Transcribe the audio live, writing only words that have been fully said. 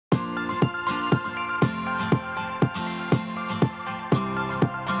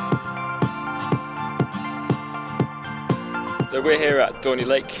So we're here at Dorney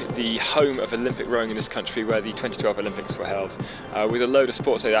Lake, the home of Olympic rowing in this country, where the 2012 Olympics were held, with a load of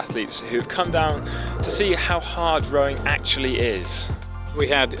SportsAid athletes who have come down to see how hard rowing actually is. We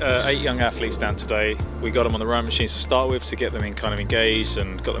had 8 young athletes down today. We got them on the rowing machines to start with to get them engaged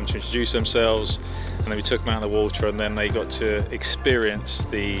and got them to introduce themselves, and then we took them out of the water and then they got to experience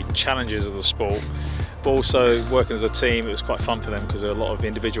the challenges of the sport. But also working as a team, it was quite fun for them because there are a lot of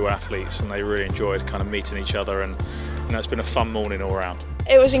individual athletes and they really enjoyed kind of meeting each other, and it's been a fun morning all around.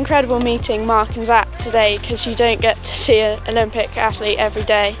 It was incredible meeting Mark and Zac today because you don't get to see an Olympic athlete every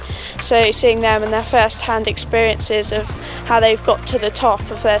day. So seeing them and their first-hand experiences of how they've got to the top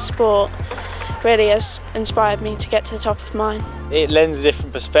of their sport really has inspired me to get to the top of mine. It lends a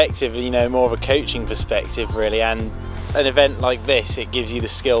different perspective, more of a coaching perspective really, and an event like this, it gives you the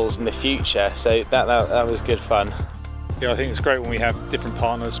skills in the future, so that was good fun. Yeah, I think it's great when we have different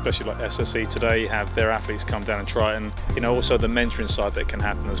partners, especially like SSE today, have their athletes come down and try it, and also the mentoring side that can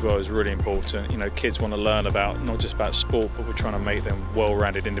happen as well is really important. Kids want to learn about not just about sport, but we're trying to make them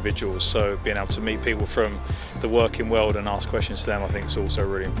well-rounded individuals, so being able to meet people from the working world and ask questions to them, I think is also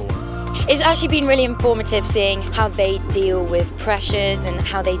really important. It's actually been really informative seeing how they deal with pressures and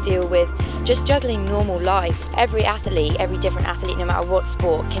how they deal with just juggling normal life. Every different athlete, no matter what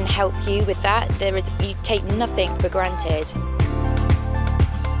sport, can help you with that. You take nothing for granted.